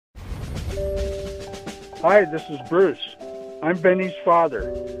Hi, this is Bruce. I'm Benny's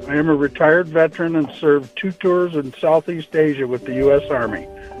father. I am a retired veteran and served 2 tours in Southeast Asia with the U.S. Army.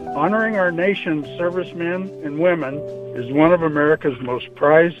 Honoring our nation's servicemen and women is one of America's most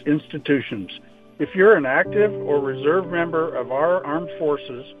prized institutions. If you're an active or reserve member of our armed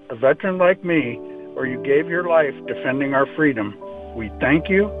forces, a veteran like me, or you gave your life defending our freedom, we thank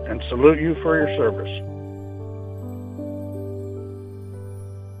you and salute you for your service.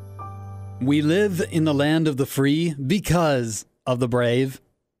 We live in the land of the free because of the brave.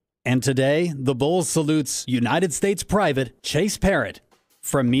 And today, the Bulls salutes United States Private Chase Parrott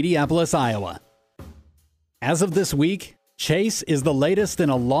from Mediapolis, Iowa. As of this week, Chase is the latest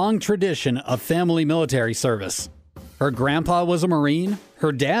in a long tradition of family military service. Her grandpa was a Marine,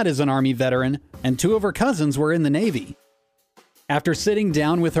 her dad is an Army veteran, and 2 of her cousins were in the Navy. After sitting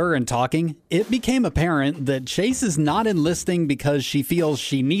down with her and talking, it became apparent that Chase is not enlisting because she feels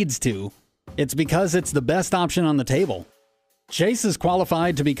she needs to. It's because it's the best option on the table. Chase is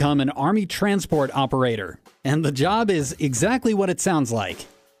qualified to become an Army transport operator, and the job is exactly what it sounds like.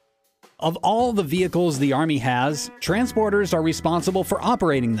 Of all the vehicles the Army has, transporters are responsible for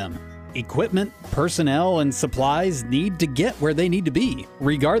operating them. Equipment, personnel, and supplies need to get where they need to be,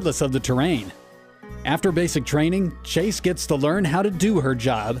 regardless of the terrain. After basic training, Chase gets to learn how to do her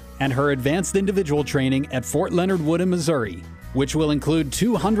job and her advanced individual training at Fort Leonard Wood in Missouri, which will include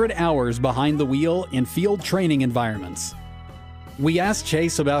 200 hours behind the wheel in field training environments. We asked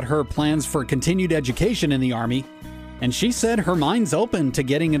Chase about her plans for continued education in the Army, and she said her mind's open to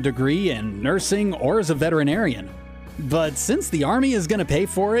getting a degree in nursing or as a veterinarian. But since the Army is going to pay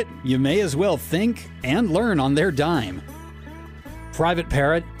for it, you may as well think and learn on their dime. Private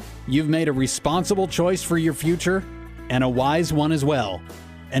Parrott, you've made a responsible choice for your future and a wise one as well.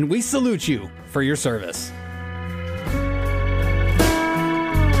 And we salute you for your service.